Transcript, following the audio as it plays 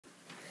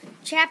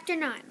Chapter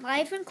 9,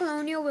 Life in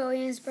Colonial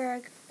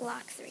Williamsburg,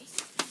 Block 3.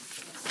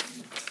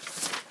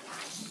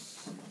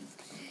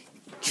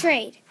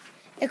 Trade.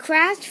 A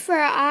craft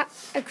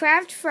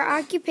for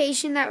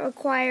occupation that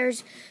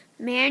requires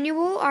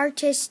manual,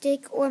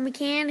 artistic, or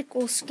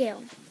mechanical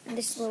skill. And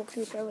this little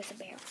Cooper with a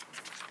barrel.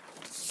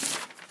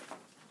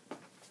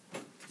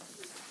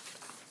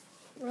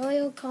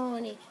 Royal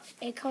colony.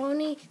 A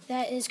colony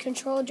that is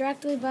controlled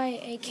directly by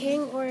a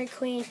king or a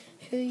queen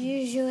who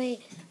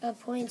usually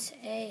appoints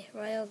a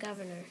royal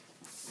governor.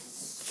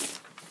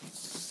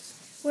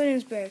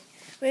 Williamsburg,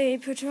 a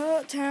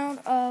patrol town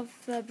of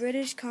the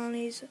British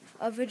colonies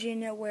of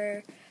Virginia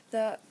where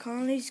the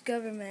colony's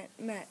government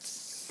met.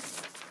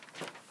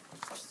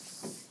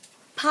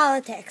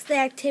 Politics, the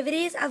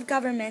activities of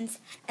governments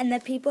and the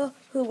people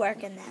who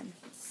work in them.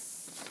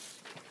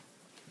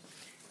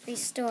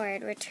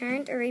 Restored,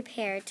 returned or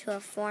repaired to a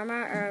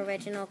former or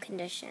original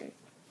condition.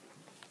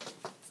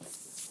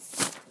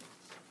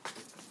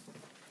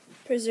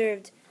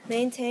 Preserved,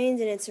 maintained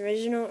in its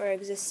original or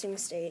existing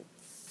state.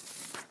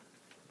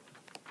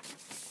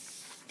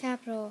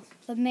 Capitol,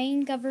 the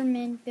main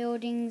government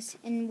buildings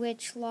in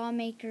which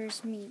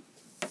lawmakers meet.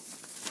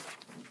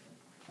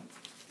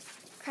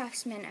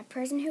 Craftsman, a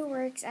person who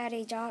works at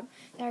a job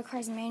that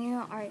requires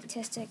manual,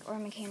 artistic, or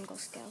mechanical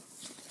skill.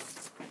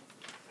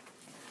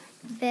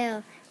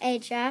 Bill, a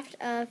draft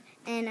of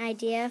an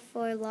idea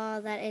for law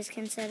that is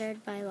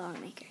considered by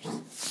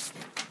lawmakers.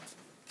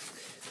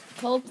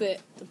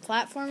 Pulpit, the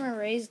platform or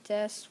raised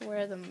desk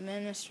where the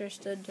minister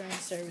stood during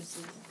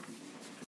services.